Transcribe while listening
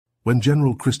When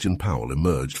General Christian Powell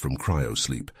emerged from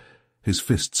cryo-sleep, his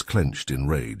fists clenched in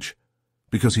rage,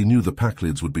 because he knew the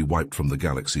Packlids would be wiped from the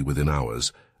galaxy within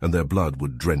hours, and their blood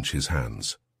would drench his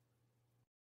hands.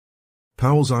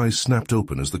 Powell's eyes snapped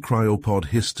open as the cryopod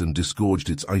hissed and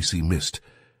disgorged its icy mist.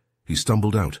 He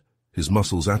stumbled out, his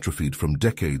muscles atrophied from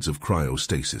decades of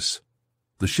cryostasis.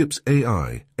 The ship's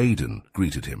AI, Aiden,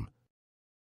 greeted him.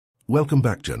 "Welcome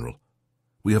back, General.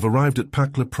 We have arrived at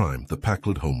Packla Prime, the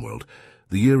Packlid homeworld.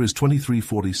 The year is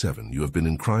 2347. You have been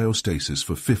in cryostasis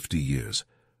for 50 years.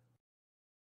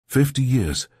 50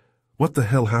 years? What the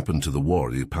hell happened to the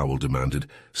war?" Powell demanded,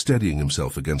 steadying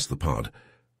himself against the pod.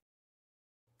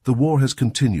 "The war has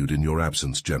continued in your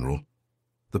absence, General.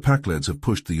 The Packlids have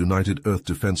pushed the United Earth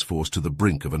Defense Force to the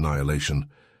brink of annihilation.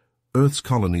 Earth's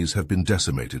colonies have been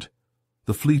decimated.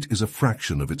 The fleet is a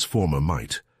fraction of its former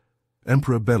might.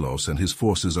 Emperor Belos and his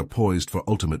forces are poised for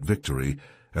ultimate victory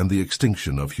and the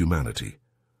extinction of humanity."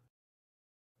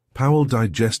 Powell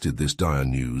digested this dire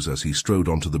news as he strode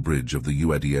onto the bridge of the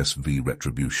UADS-V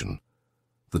Retribution.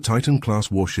 The Titan-class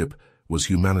warship was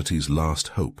humanity's last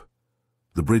hope.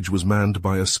 The bridge was manned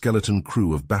by a skeleton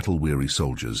crew of battle-weary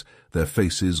soldiers, their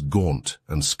faces gaunt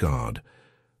and scarred.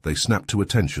 They snapped to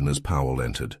attention as Powell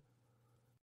entered.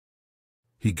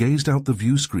 He gazed out the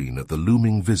view screen at the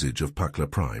looming visage of Packla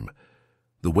Prime.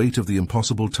 The weight of the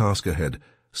impossible task ahead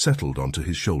settled onto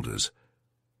his shoulders.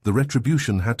 The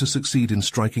Retribution had to succeed in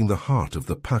striking the heart of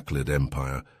the Packlid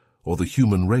Empire, or the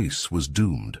human race was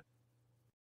doomed.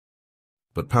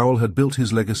 But Powell had built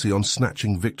his legacy on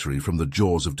snatching victory from the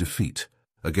jaws of defeat,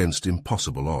 against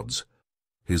impossible odds.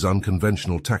 His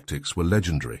unconventional tactics were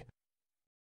legendary.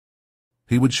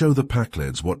 He would show the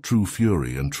Packlids what true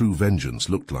fury and true vengeance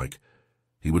looked like.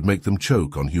 He would make them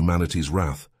choke on humanity's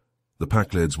wrath. The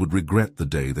Packlids would regret the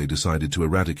day they decided to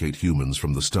eradicate humans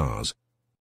from the stars.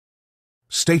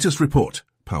 "Status report,"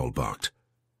 Powell barked.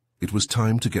 It was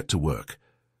time to get to work.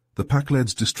 The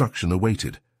Packlids' destruction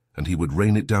awaited, and he would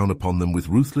rain it down upon them with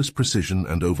ruthless precision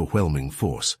and overwhelming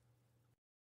force.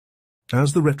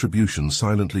 As the Retribution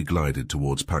silently glided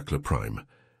towards Packla Prime,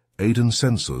 Aiden's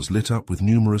sensors lit up with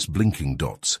numerous blinking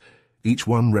dots, each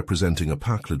one representing a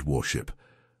Packlid warship.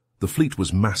 The fleet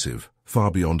was massive,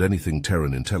 far beyond anything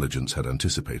Terran intelligence had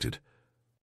anticipated.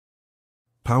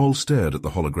 Powell stared at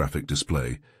the holographic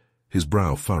display, his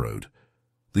brow furrowed.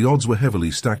 The odds were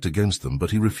heavily stacked against them,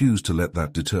 but he refused to let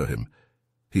that deter him.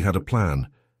 He had a plan,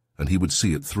 and he would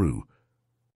see it through.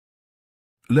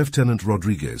 "Lieutenant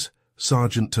Rodriguez,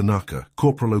 Sergeant Tanaka,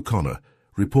 Corporal O'Connor,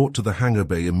 report to the hangar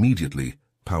bay immediately,"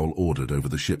 Powell ordered over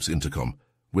the ship's intercom.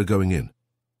 "We're going in."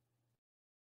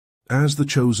 As the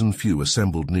chosen few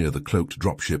assembled near the cloaked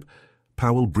dropship,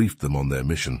 Powell briefed them on their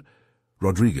mission.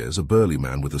 Rodriguez, a burly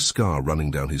man with a scar running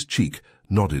down his cheek,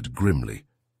 nodded grimly.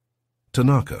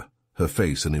 Tanaka, her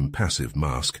face an impassive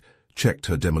mask, checked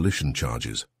her demolition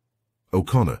charges.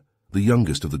 O'Connor, the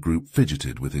youngest of the group,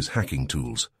 fidgeted with his hacking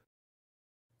tools.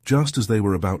 Just as they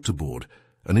were about to board,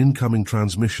 an incoming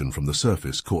transmission from the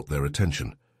surface caught their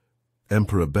attention.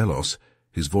 Emperor Belos,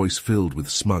 his voice filled with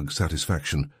smug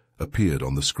satisfaction, appeared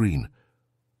on the screen.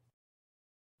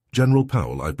 "General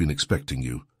Powell, I've been expecting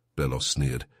you," Belos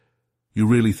sneered. "You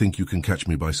really think you can catch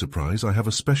me by surprise? I have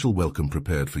a special welcome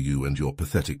prepared for you and your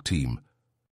pathetic team."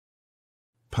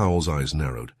 Powell's eyes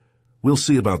narrowed. "We'll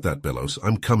see about that, Belos.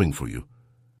 I'm coming for you."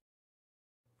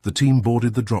 The team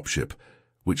boarded the dropship,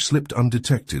 which slipped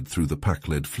undetected through the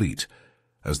Packlid fleet.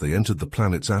 As they entered the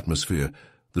planet's atmosphere,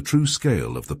 the true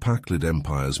scale of the Packlid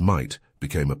Empire's might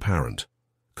became apparent.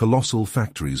 Colossal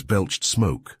factories belched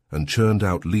smoke and churned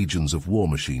out legions of war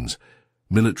machines.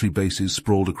 Military bases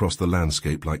sprawled across the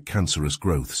landscape like cancerous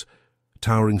growths.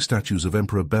 Towering statues of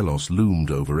Emperor Belos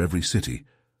loomed over every city,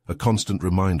 a constant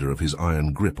reminder of his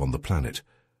iron grip on the planet.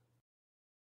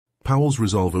 Powell's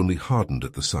resolve only hardened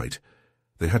at the sight.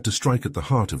 They had to strike at the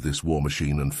heart of this war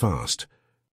machine, and fast.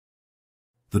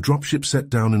 The dropship set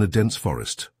down in a dense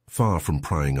forest, far from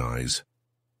prying eyes.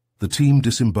 The team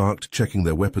disembarked, checking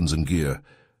their weapons and gear.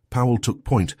 Powell took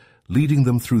point, leading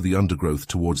them through the undergrowth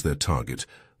towards their target,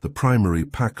 the primary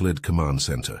Packlid command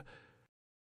center.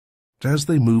 As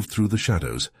they moved through the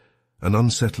shadows, an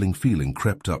unsettling feeling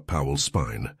crept up Powell's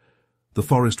spine. The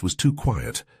forest was too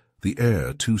quiet, the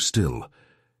air too still.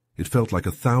 It felt like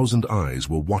 1,000 eyes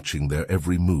were watching their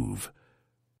every move.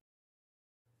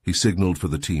 He signaled for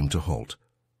the team to halt.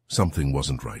 Something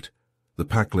wasn't right. The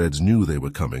Packlids knew they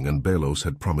were coming, and Belos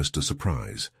had promised a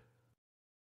surprise.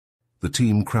 The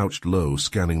team crouched low,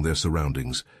 scanning their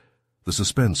surroundings. The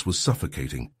suspense was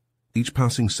suffocating, each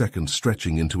passing second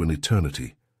stretching into an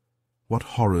eternity. What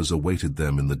horrors awaited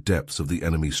them in the depths of the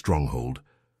enemy stronghold?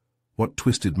 What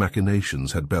twisted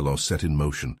machinations had Belos set in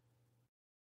motion?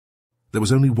 There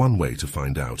was only one way to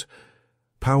find out.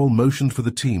 Powell motioned for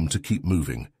the team to keep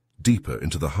moving, deeper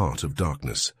into the heart of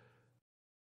darkness.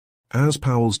 As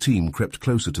Powell's team crept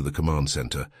closer to the command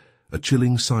center, a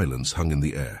chilling silence hung in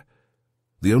the air.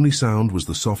 The only sound was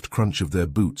the soft crunch of their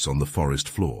boots on the forest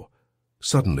floor.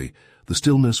 Suddenly, the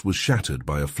stillness was shattered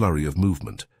by a flurry of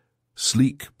movement.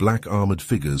 Sleek, black-armored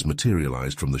figures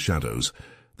materialized from the shadows,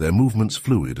 their movements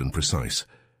fluid and precise.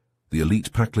 The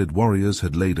elite Pakled warriors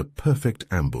had laid a perfect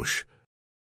ambush.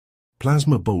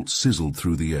 Plasma bolts sizzled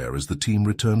through the air as the team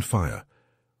returned fire.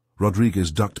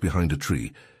 Rodriguez ducked behind a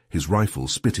tree, his rifle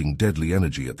spitting deadly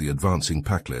energy at the advancing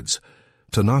Pakleds.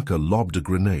 Tanaka lobbed a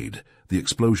grenade, the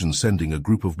explosion sending a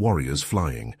group of warriors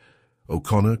flying.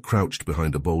 O'Connor crouched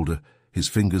behind a boulder, his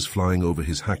fingers flying over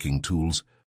his hacking tools.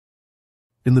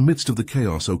 In the midst of the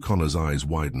chaos, O'Connor's eyes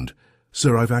widened.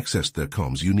 "Sir, I've accessed their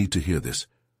comms. You need to hear this."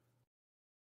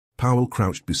 Powell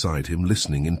crouched beside him,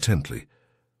 listening intently.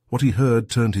 What he heard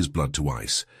turned his blood to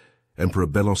ice. Emperor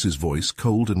Belos's voice,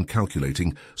 cold and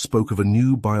calculating, spoke of a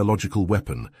new biological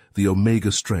weapon, the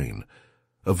Omega strain,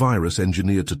 a virus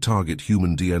engineered to target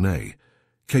human DNA,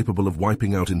 capable of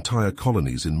wiping out entire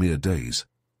colonies in mere days.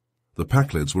 The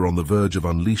Pakleds were on the verge of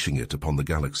unleashing it upon the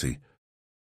galaxy.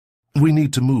 "We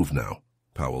need to move now,"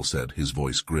 Powell said, his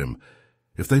voice grim.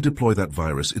 "If they deploy that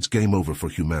virus, it's game over for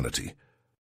humanity."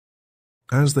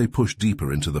 As they pushed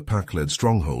deeper into the Pakled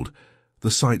stronghold, the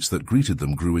sights that greeted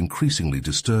them grew increasingly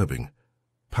disturbing.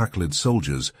 Pakled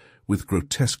soldiers, with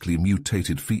grotesquely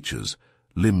mutated features,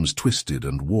 limbs twisted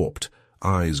and warped,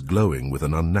 eyes glowing with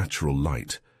an unnatural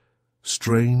light.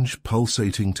 Strange,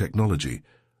 pulsating technology,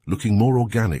 looking more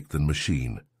organic than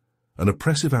machine. An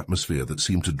oppressive atmosphere that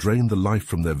seemed to drain the life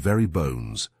from their very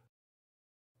bones.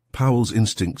 Powell's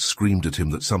instincts screamed at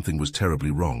him that something was terribly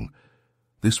wrong.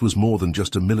 This was more than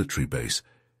just a military base.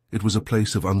 It was a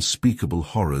place of unspeakable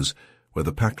horrors, where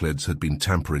the Pakleds had been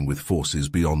tampering with forces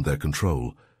beyond their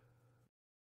control.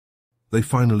 They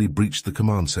finally breached the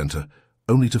command center,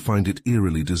 only to find it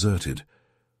eerily deserted.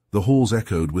 The halls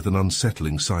echoed with an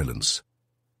unsettling silence.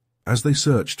 As they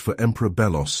searched for Emperor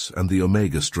Belos and the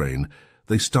Omega strain,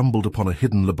 they stumbled upon a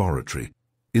hidden laboratory.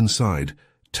 Inside,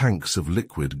 tanks of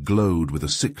liquid glowed with a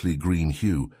sickly green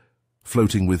hue.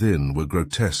 Floating within were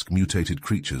grotesque mutated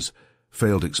creatures,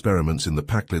 failed experiments in the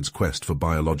Pakled's quest for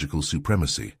biological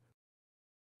supremacy.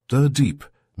 A deep,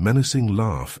 menacing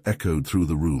laugh echoed through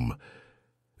the room.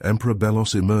 Emperor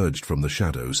Belos emerged from the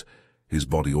shadows, his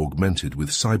body augmented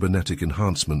with cybernetic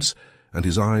enhancements and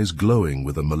his eyes glowing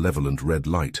with a malevolent red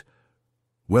light.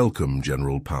 "Welcome,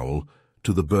 General Powell,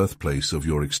 to the birthplace of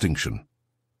your extinction."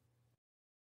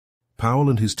 Powell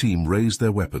and his team raised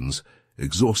their weapons,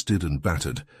 exhausted and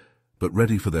battered, but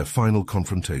ready for their final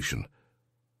confrontation.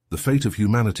 The fate of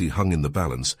humanity hung in the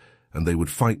balance, and they would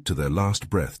fight to their last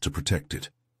breath to protect it.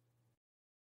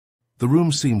 The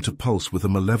room seemed to pulse with a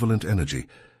malevolent energy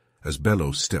as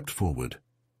Belos stepped forward.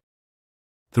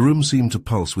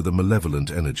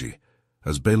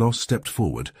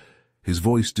 His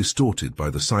voice distorted by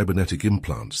the cybernetic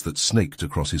implants that snaked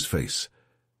across his face.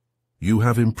 "You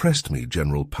have impressed me,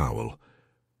 General Powell.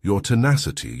 Your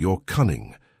tenacity, your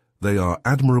cunning, they are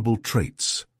admirable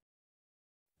traits."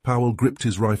 Powell gripped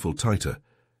his rifle tighter,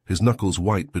 his knuckles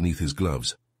white beneath his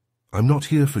gloves. "I'm not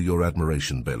here for your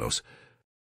admiration, Belos."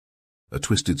 A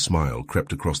twisted smile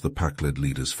crept across the Pakled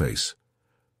leader's face.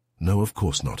 "No, of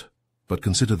course not. But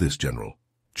consider this, General.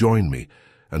 Join me,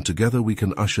 and together we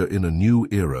can usher in a new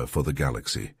era for the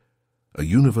galaxy. A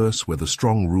universe where the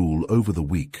strong rule over the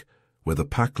weak, where the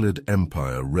Pakled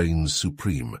Empire reigns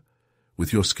supreme.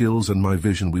 With your skills and my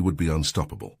vision, we would be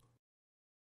unstoppable."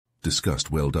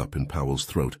 Disgust welled up in Powell's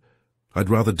throat. "I'd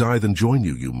rather die than join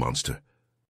you, you monster."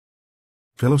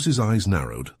 Felos's eyes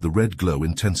narrowed, the red glow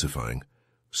intensifying.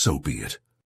 "So be it."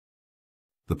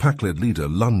 The Pakled leader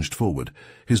lunged forward,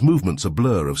 his movements a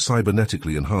blur of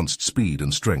cybernetically enhanced speed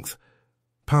and strength.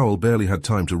 Powell barely had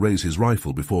time to raise his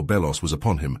rifle before Belos was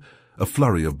upon him, a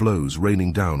flurry of blows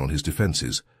raining down on his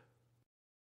defenses.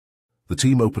 The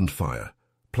team opened fire,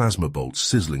 plasma bolts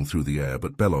sizzling through the air,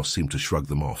 but Belos seemed to shrug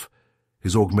them off,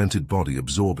 his augmented body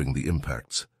absorbing the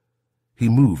impacts. He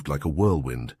moved like a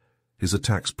whirlwind, his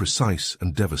attacks precise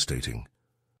and devastating.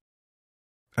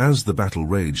 As the battle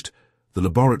raged, the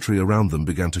laboratory around them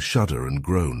began to shudder and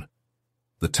groan.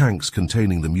 The tanks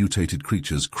containing the mutated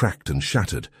creatures cracked and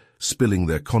shattered, spilling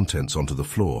their contents onto the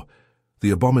floor. The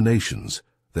abominations,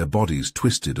 their bodies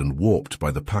twisted and warped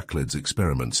by the Pakled's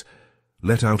experiments,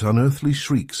 let out unearthly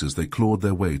shrieks as they clawed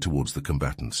their way towards the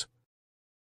combatants.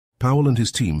 Powell and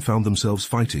his team found themselves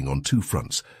fighting on two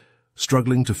fronts,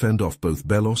 struggling to fend off both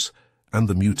Belos and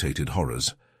the mutated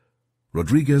horrors.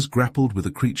 Rodriguez grappled with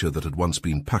a creature that had once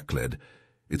been pack-led,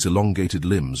 its elongated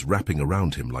limbs wrapping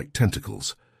around him like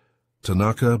tentacles.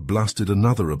 Tanaka blasted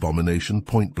another abomination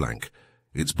point-blank,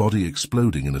 its body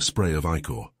exploding in a spray of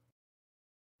ichor.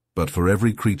 But for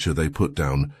every creature they put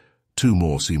down, 2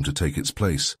 more seemed to take its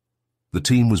place. The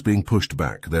team was being pushed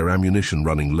back, their ammunition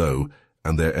running low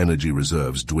and their energy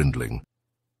reserves dwindling.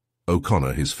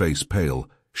 O'Connor, his face pale,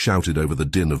 shouted over the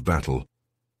din of battle,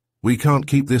 "We can't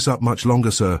keep this up much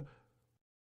longer, sir."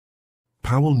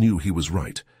 Powell knew he was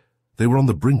right. They were on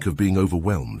the brink of being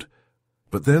overwhelmed.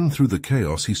 But then, through the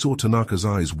chaos, he saw Tanaka's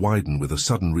eyes widen with a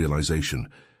sudden realization.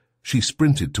 She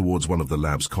sprinted towards one of the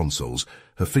lab's consoles,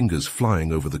 her fingers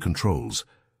flying over the controls.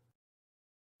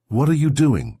 "What are you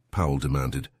doing?" Powell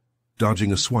demanded,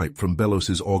 dodging a swipe from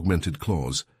Belos's augmented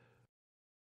claws.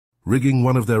 "Rigging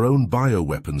one of their own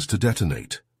bioweapons to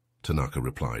detonate," Tanaka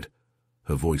replied,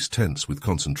 her voice tense with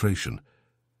concentration.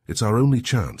 "It's our only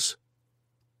chance."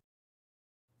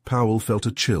 Powell felt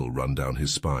a chill run down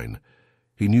his spine.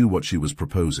 He knew what she was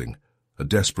proposing, a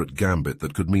desperate gambit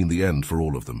that could mean the end for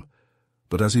all of them.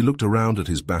 But as he looked around at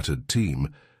his battered team,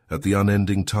 at the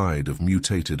unending tide of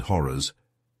mutated horrors,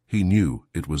 he knew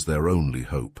it was their only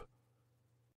hope.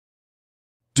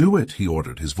 "Do it," he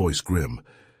ordered, his voice grim.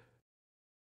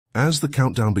 As the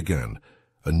countdown began,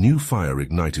 a new fire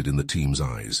ignited in the team's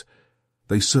eyes.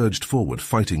 They surged forward,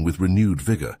 fighting with renewed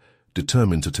vigor,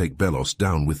 determined to take Belos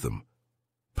down with them.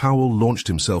 Powell launched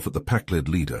himself at the pack-led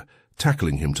leader,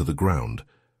 tackling him to the ground.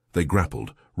 They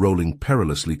grappled, rolling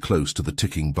perilously close to the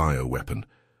ticking bioweapon.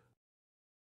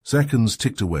 Seconds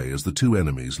ticked away as the 2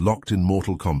 enemies, locked in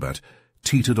mortal combat,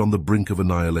 teetered on the brink of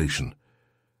annihilation.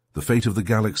 The fate of the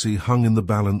galaxy hung in the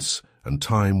balance, and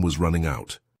time was running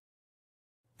out.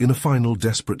 In a final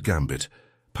desperate gambit,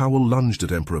 Powell lunged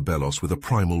at Emperor Belos with a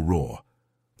primal roar.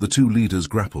 The 2 leaders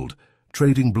grappled,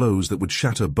 trading blows that would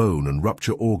shatter bone and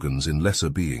rupture organs in lesser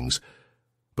beings.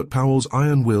 But Powell's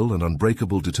iron will and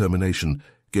unbreakable determination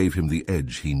gave him the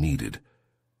edge he needed.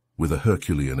 With a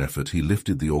Herculean effort, he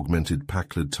lifted the augmented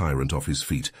pack-led tyrant off his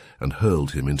feet and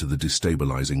hurled him into the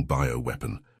destabilizing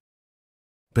bioweapon.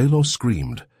 Belos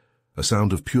screamed, a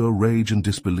sound of pure rage and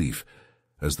disbelief,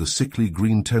 as the sickly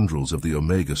green tendrils of the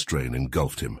Omega strain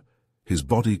engulfed him. His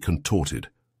body contorted,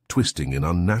 twisting in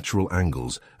unnatural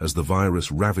angles as the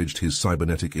virus ravaged his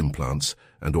cybernetic implants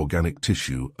and organic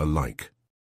tissue alike.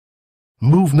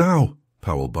 "Move now!"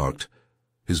 Powell barked,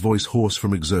 his voice hoarse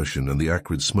from exertion and the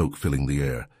acrid smoke filling the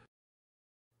air.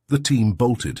 The team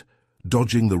bolted,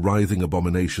 dodging the writhing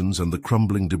abominations and the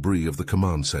crumbling debris of the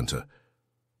command center.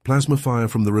 Plasma fire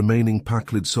from the remaining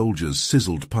pack-led soldiers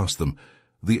sizzled past them,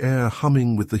 the air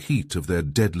humming with the heat of their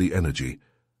deadly energy.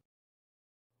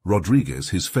 Rodriguez,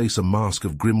 his face a mask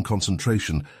of grim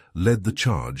concentration, led the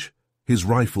charge, his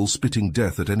rifle spitting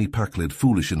death at any pack-led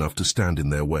foolish enough to stand in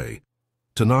their way.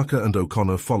 Tanaka and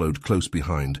O'Connor followed close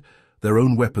behind, their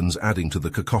own weapons adding to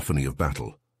the cacophony of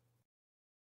battle.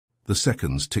 The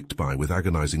seconds ticked by with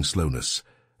agonizing slowness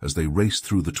as they raced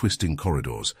through the twisting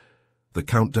corridors, the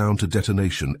countdown to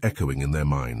detonation echoing in their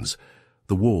minds.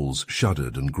 The walls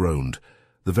shuddered and groaned,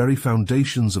 the very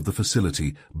foundations of the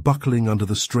facility buckling under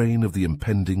the strain of the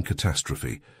impending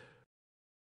catastrophe.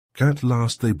 At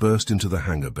last they burst into the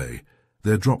hangar bay,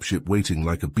 their dropship waiting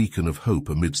like a beacon of hope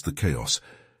amidst the chaos.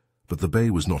 But the bay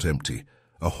was not empty.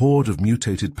 A horde of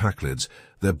mutated pack-leds,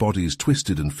 their bodies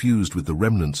twisted and fused with the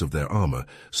remnants of their armor,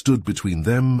 stood between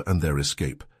them and their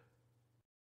escape.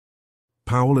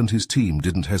 Powell and his team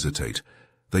didn't hesitate.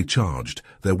 They charged,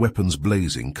 their weapons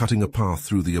blazing, cutting a path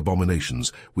through the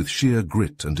abominations with sheer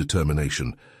grit and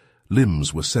determination.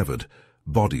 Limbs were severed,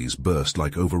 bodies burst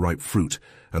like overripe fruit,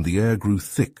 and the air grew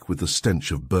thick with the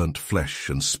stench of burnt flesh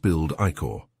and spilled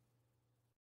ichor.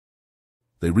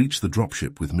 They reached the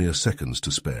dropship with mere seconds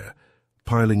to spare,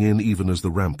 piling in even as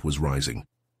the ramp was rising.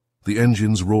 The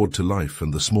engines roared to life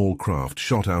and the small craft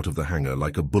shot out of the hangar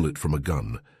like a bullet from a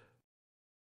gun.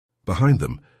 Behind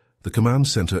them, the command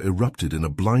center erupted in a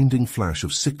blinding flash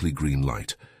of sickly green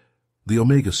light. The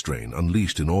Omega strain,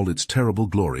 unleashed in all its terrible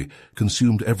glory,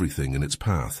 consumed everything in its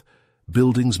path.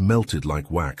 Buildings melted like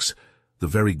wax, the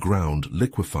very ground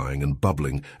liquefying and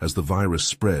bubbling as the virus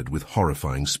spread with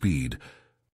horrifying speed.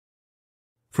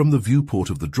 From the viewport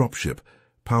of the dropship,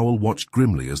 Powell watched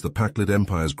grimly as the Pack-led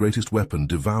Empire's greatest weapon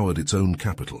devoured its own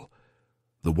capital.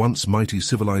 The once mighty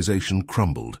civilization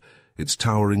crumbled, its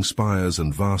towering spires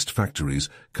and vast factories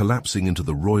collapsing into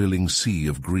the roiling sea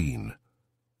of green.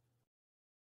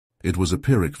 It was a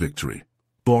Pyrrhic victory,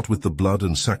 bought with the blood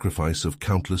and sacrifice of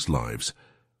countless lives,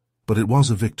 but it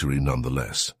was a victory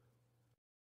nonetheless.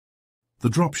 The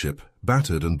dropship,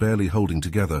 battered and barely holding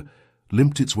together,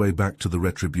 limped its way back to the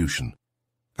Retribution.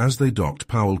 As they docked,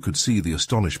 Powell could see the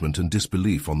astonishment and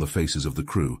disbelief on the faces of the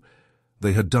crew.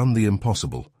 They had done the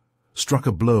impossible, struck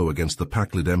a blow against the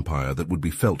Pakled Empire that would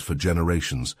be felt for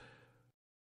generations.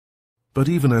 But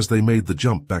even as they made the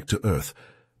jump back to Earth,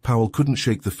 Powell couldn't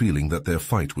shake the feeling that their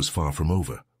fight was far from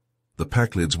over. The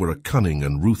Paklids were a cunning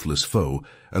and ruthless foe,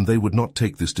 and they would not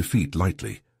take this defeat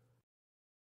lightly.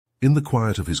 In the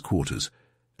quiet of his quarters,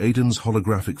 Aiden's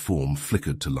holographic form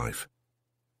flickered to life.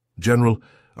 "General,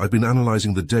 I've been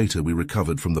analyzing the data we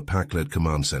recovered from the Pakled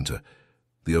Command Center.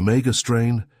 The Omega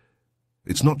strain,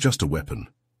 it's not just a weapon.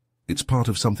 It's part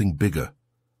of something bigger.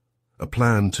 A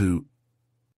plan to—"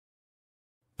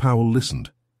 Powell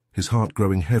listened, his heart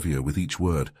growing heavier with each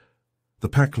word. The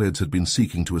Paklids had been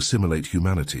seeking to assimilate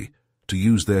humanity, to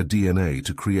use their DNA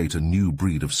to create a new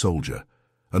breed of soldier,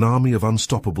 an army of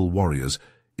unstoppable warriors,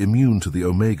 immune to the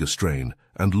Omega strain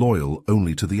and loyal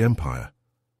only to the Empire.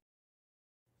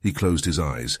 He closed his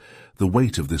eyes, the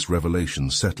weight of this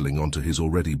revelation settling onto his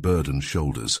already burdened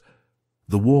shoulders.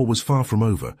 The war was far from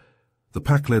over. The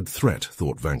Pakled threat,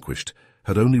 thought vanquished,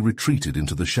 had only retreated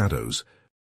into the shadows.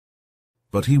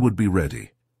 But he would be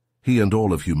ready. He and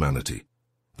all of humanity.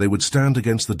 They would stand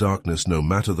against the darkness no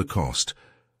matter the cost,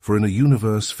 for in a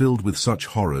universe filled with such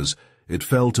horrors, it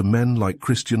fell to men like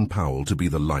Christian Powell to be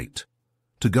the light,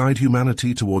 to guide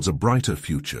humanity towards a brighter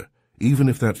future, even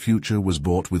if that future was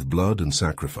bought with blood and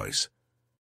sacrifice.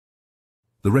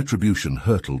 The Retribution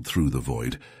hurtled through the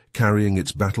void, carrying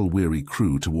its battle-weary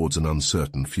crew towards an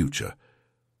uncertain future.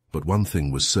 But one thing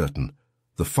was certain: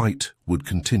 the fight would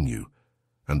continue,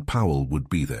 and Powell would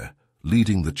be there,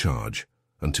 leading the charge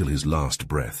until his last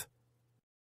breath.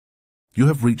 You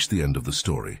have reached the end of the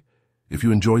story. If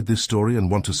you enjoyed this story and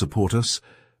want to support us,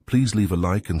 please leave a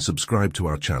like and subscribe to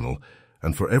our channel,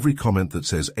 and for every comment that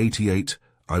says 88,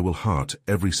 I will heart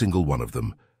every single one of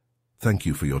them. Thank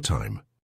you for your time.